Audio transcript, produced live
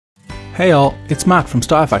Hey all, it's Matt from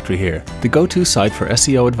Style Factory here, the go-to site for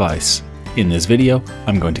SEO advice. In this video,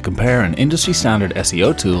 I'm going to compare an industry standard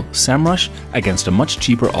SEO tool, Semrush, against a much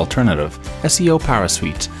cheaper alternative, SEO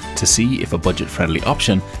PowerSuite, to see if a budget-friendly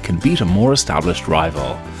option can beat a more established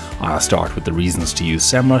rival. I'll start with the reasons to use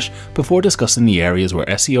Semrush before discussing the areas where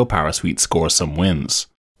SEO PowerSuite scores some wins.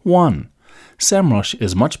 1. Semrush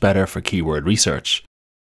is much better for keyword research.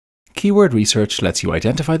 Keyword research lets you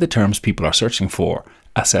identify the terms people are searching for,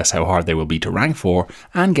 assess how hard they will be to rank for,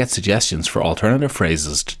 and get suggestions for alternative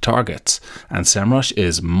phrases to target. And Semrush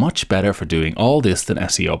is much better for doing all this than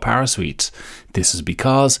SEO PowerSuite. This is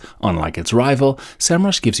because, unlike its rival,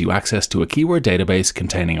 Semrush gives you access to a keyword database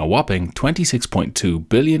containing a whopping 26.2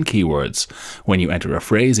 billion keywords. When you enter a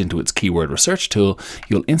phrase into its keyword research tool,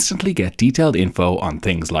 you'll instantly get detailed info on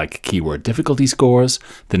things like keyword difficulty scores,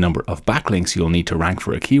 the number of backlinks you'll need to rank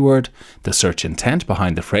for a keyword, the search intent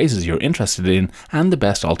behind the phrases you're interested in, and the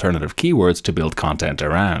best alternative keywords to build content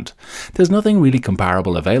around. There's nothing really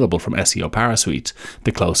comparable available from SEO PowerSuite.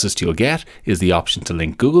 The closest you'll get is the option to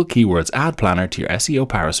link Google Keywords Ad Planner to your SEO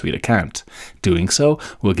PowerSuite account. Doing so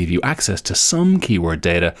will give you access to some keyword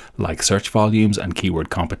data like search volumes and keyword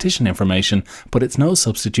competition information, but it's no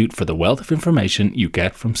substitute for the wealth of information you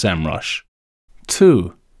get from Semrush.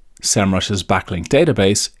 2. Semrush's backlink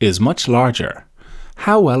database is much larger.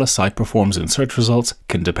 How well a site performs in search results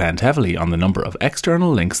can depend heavily on the number of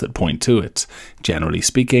external links that point to it. Generally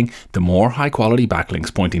speaking, the more high-quality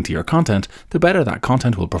backlinks pointing to your content, the better that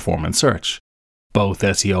content will perform in search. Both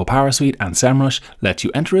SEO PowerSuite and Semrush let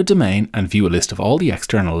you enter a domain and view a list of all the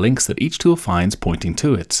external links that each tool finds pointing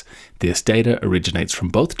to it. This data originates from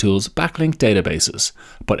both tools' backlink databases,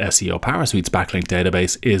 but SEO PowerSuite's backlink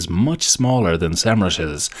database is much smaller than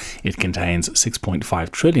Semrush's. It contains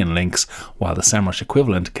 6.5 trillion links, while the Semrush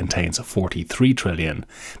equivalent contains 43 trillion.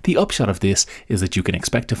 The upshot of this is that you can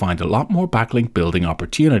expect to find a lot more backlink building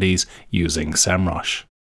opportunities using Semrush.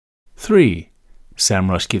 3.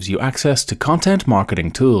 Semrush gives you access to content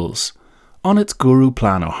marketing tools. On its Guru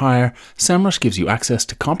plan or higher, Semrush gives you access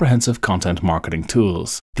to comprehensive content marketing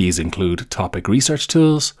tools. These include topic research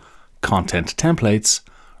tools, content templates,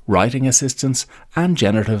 writing assistance, and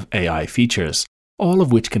generative AI features, all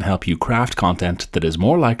of which can help you craft content that is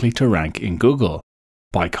more likely to rank in Google.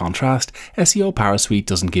 By contrast, SEO PowerSuite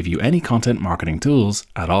doesn't give you any content marketing tools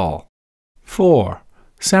at all. 4.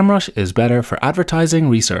 Semrush is better for advertising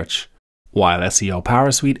research. While SEO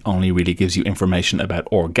PowerSuite only really gives you information about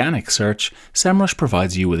organic search, Semrush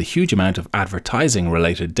provides you with a huge amount of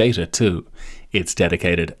advertising-related data too. Its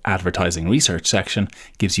dedicated advertising research section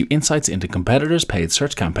gives you insights into competitors' paid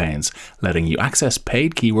search campaigns, letting you access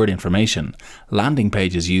paid keyword information, landing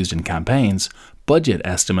pages used in campaigns, budget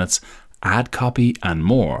estimates, ad copy, and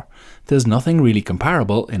more. There's nothing really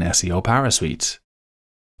comparable in SEO PowerSuite.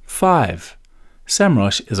 5.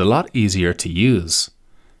 Semrush is a lot easier to use.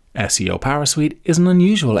 SEO PowerSuite is an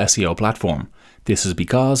unusual SEO platform. This is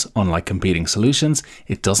because, unlike competing solutions,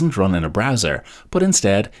 it doesn't run in a browser, but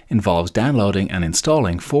instead involves downloading and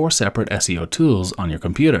installing 4 separate SEO tools on your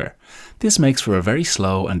computer. This makes for a very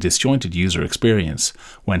slow and disjointed user experience.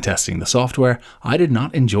 When testing the software, I did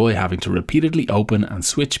not enjoy having to repeatedly open and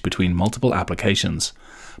switch between multiple applications.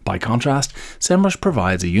 By contrast, Semrush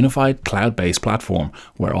provides a unified cloud-based platform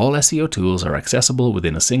where all SEO tools are accessible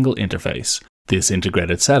within a single interface. This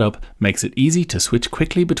integrated setup makes it easy to switch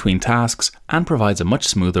quickly between tasks and provides a much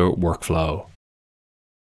smoother workflow.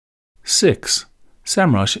 6.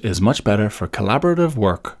 Semrush is much better for collaborative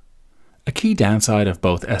work. A key downside of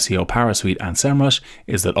both SEO PowerSuite and Semrush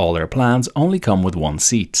is that all their plans only come with 1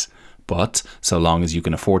 seat. But, so long as you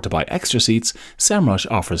can afford to buy extra seats, Semrush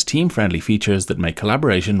offers team-friendly features that make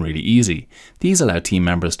collaboration really easy. These allow team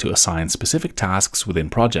members to assign specific tasks within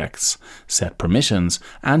projects, set permissions,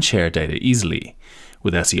 and share data easily.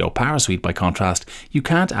 With SEO PowerSuite, by contrast, you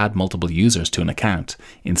can't add multiple users to an account.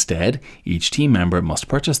 Instead, each team member must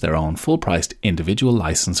purchase their own full-priced individual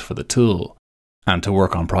license for the tool. And to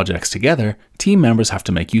work on projects together, team members have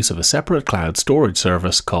to make use of a separate cloud storage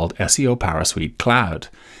service called SEO PowerSuite Cloud.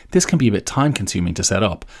 This can be a bit time-consuming to set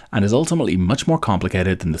up and is ultimately much more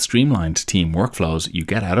complicated than the streamlined team workflows you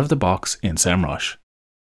get out of the box in Semrush.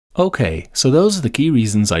 Okay, so those are the key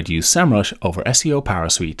reasons I'd use Semrush over SEO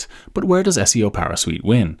PowerSuite, but where does SEO PowerSuite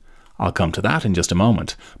win? I'll come to that in just a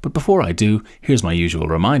moment, but before I do, here's my usual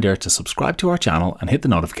reminder to subscribe to our channel and hit the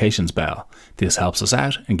notifications bell. This helps us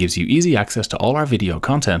out and gives you easy access to all our video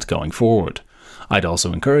content going forward. I'd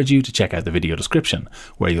also encourage you to check out the video description,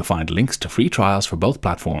 where you'll find links to free trials for both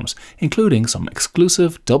platforms, including some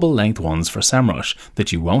exclusive double-length ones for Semrush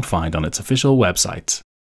that you won't find on its official website.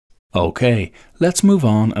 Okay, let's move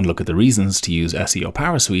on and look at the reasons to use SEO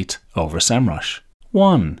PowerSuite over Semrush.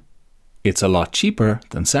 1. It's a lot cheaper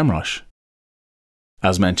than Semrush.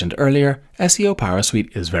 As mentioned earlier, SEO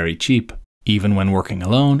PowerSuite is very cheap. Even when working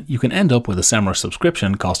alone, you can end up with a Semrush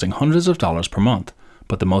subscription costing hundreds of dollars per month,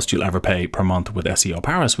 but the most you'll ever pay per month with SEO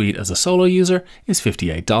PowerSuite as a solo user is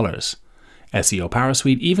 $58. SEO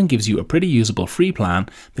PowerSuite even gives you a pretty usable free plan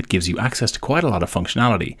that gives you access to quite a lot of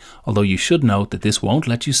functionality, although you should note that this won't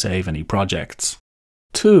let you save any projects.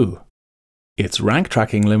 2. Its rank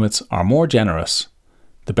tracking limits are more generous.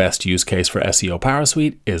 The best use case for SEO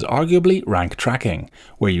PowerSuite is arguably rank tracking,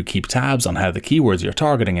 where you keep tabs on how the keywords you're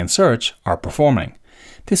targeting in search are performing.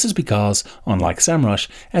 This is because, unlike Semrush,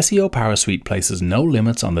 SEO PowerSuite places no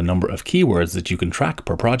limits on the number of keywords that you can track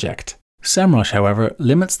per project. Semrush, however,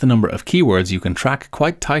 limits the number of keywords you can track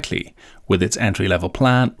quite tightly, with its entry-level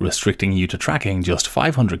plan restricting you to tracking just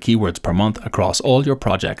 500 keywords per month across all your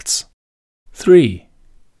projects. 3.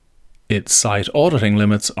 Its site auditing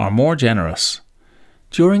limits are more generous.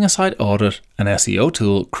 During a site audit, an SEO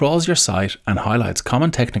tool crawls your site and highlights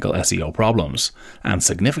common technical SEO problems, and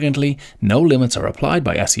significantly, no limits are applied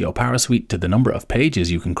by SEO PowerSuite to the number of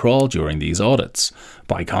pages you can crawl during these audits.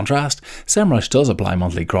 By contrast, Semrush does apply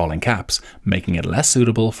monthly crawling caps, making it less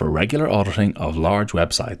suitable for regular auditing of large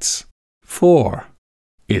websites. 4.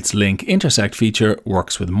 Its link intersect feature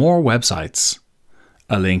works with more websites.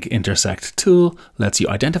 A link intersect tool lets you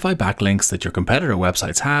identify backlinks that your competitor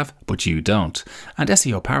websites have, but you don't, and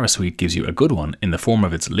SEO PowerSuite gives you a good one in the form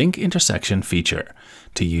of its link intersection feature.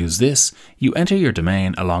 To use this, you enter your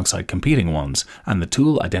domain alongside competing ones, and the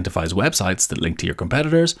tool identifies websites that link to your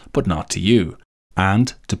competitors, but not to you.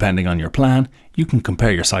 And, depending on your plan, you can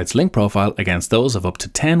compare your site's link profile against those of up to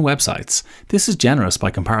 10 websites. This is generous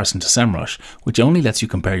by comparison to Semrush, which only lets you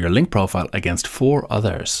compare your link profile against 4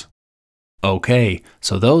 others. Okay,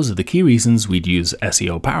 so those are the key reasons we'd use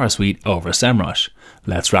SEO PowerSuite over Semrush.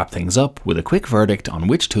 Let's wrap things up with a quick verdict on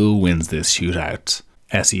which tool wins this shootout.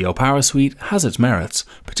 SEO PowerSuite has its merits,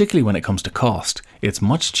 particularly when it comes to cost. It's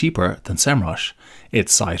much cheaper than Semrush.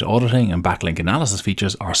 Its site auditing and backlink analysis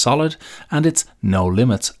features are solid, and its no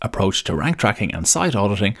limits approach to rank tracking and site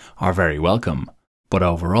auditing are very welcome. But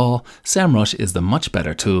overall, Semrush is the much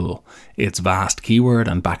better tool. Its vast keyword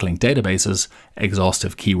and backlink databases,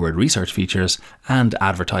 exhaustive keyword research features, and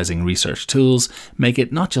advertising research tools make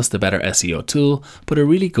it not just the better SEO tool, but a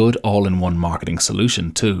really good all-in-one marketing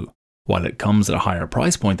solution too. While it comes at a higher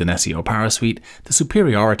price point than SEO PowerSuite, the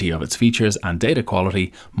superiority of its features and data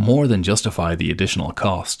quality more than justify the additional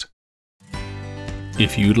cost.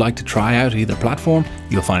 If you'd like to try out either platform,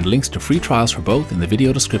 you'll find links to free trials for both in the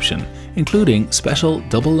video description, including special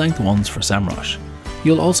double-length ones for Semrush.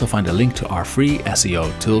 You'll also find a link to our free SEO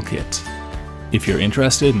toolkit. If you're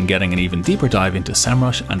interested in getting an even deeper dive into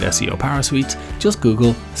Semrush and SEO PowerSuite, just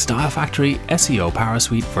Google Style Factory SEO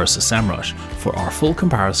PowerSuite versus Semrush for our full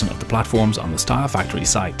comparison of the platforms on the Style Factory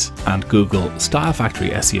site, and Google Style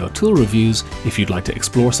Factory SEO tool reviews if you'd like to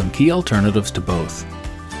explore some key alternatives to both.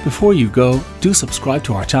 Before you go, do subscribe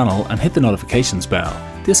to our channel and hit the notifications bell.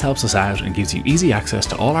 This helps us out and gives you easy access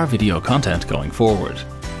to all our video content going forward.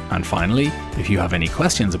 And finally, if you have any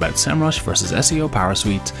questions about Semrush versus SEO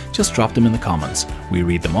PowerSuite, just drop them in the comments. We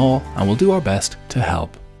read them all and we'll do our best to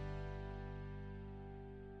help.